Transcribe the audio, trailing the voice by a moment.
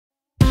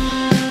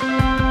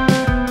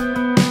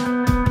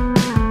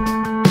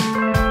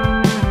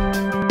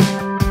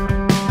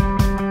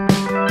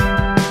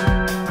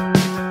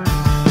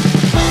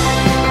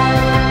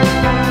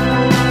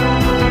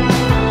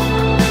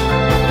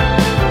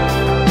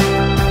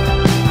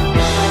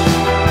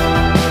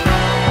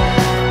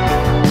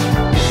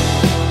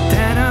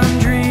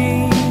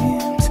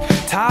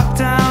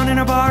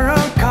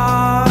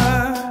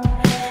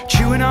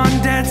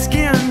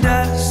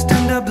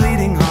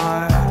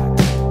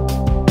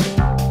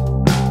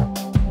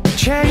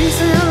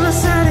Chasing the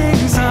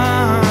setting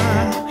sun,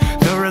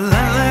 the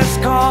relentless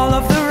call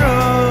of the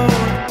road.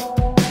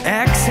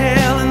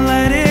 Exhale and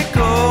let it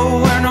go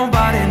where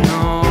nobody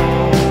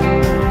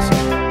knows,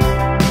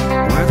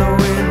 where the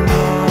wind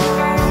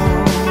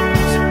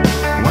blows.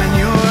 When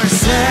you're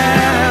 17,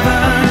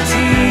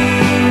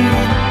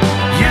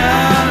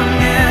 young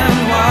and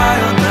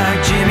wild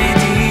like Jimmy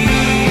Dean,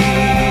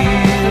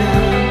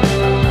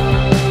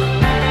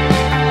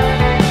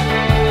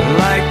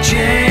 like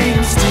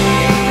James Dean,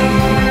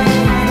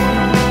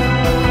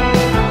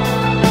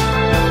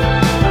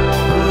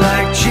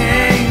 like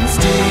James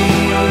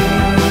Dean,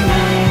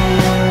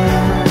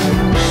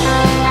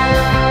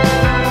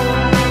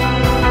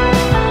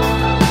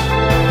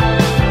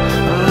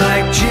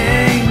 like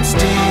James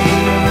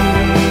Dean.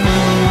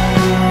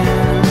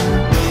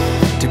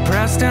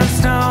 Depressed and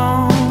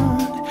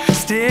stoned,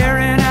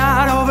 staring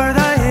out over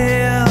the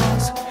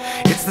hills.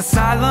 It's the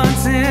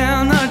silence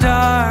in the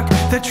dark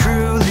that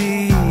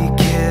truly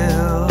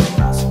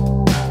kills.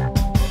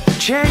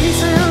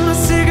 Chasing the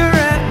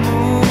cigarette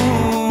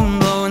moon,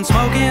 blowing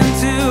smoke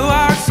into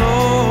our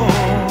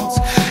souls.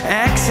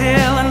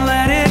 Exhale and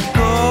let it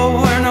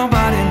go where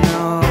nobody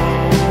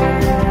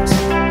knows,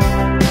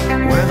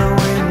 where the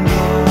wind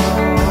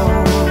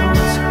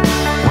blows.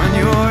 When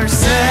you're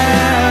 17,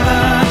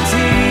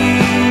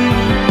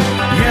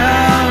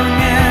 young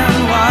and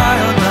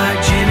wild like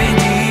Jimmy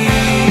Dean.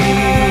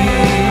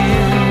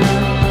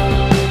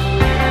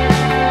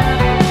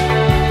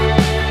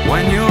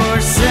 When you're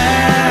 17,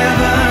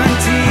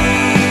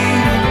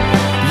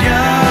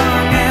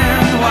 young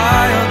and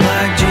wild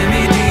like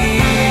Jimmy Dean,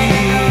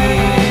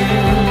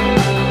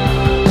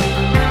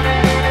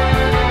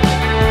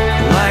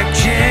 like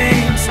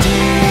James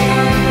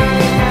Dean,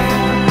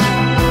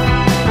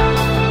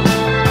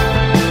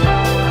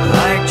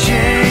 like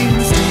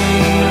James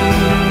Dean,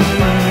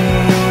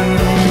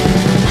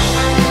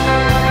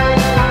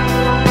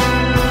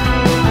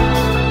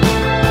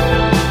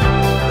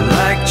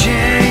 like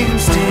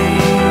James Dean.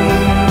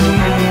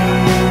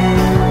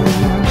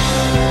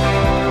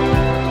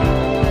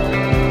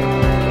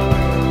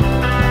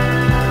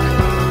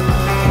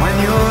 When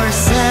you're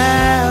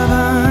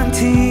 17,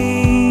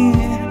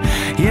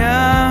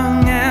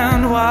 young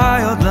and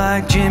wild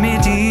like Jimmy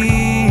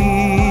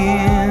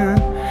Dean.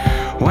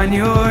 When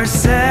you're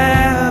 17.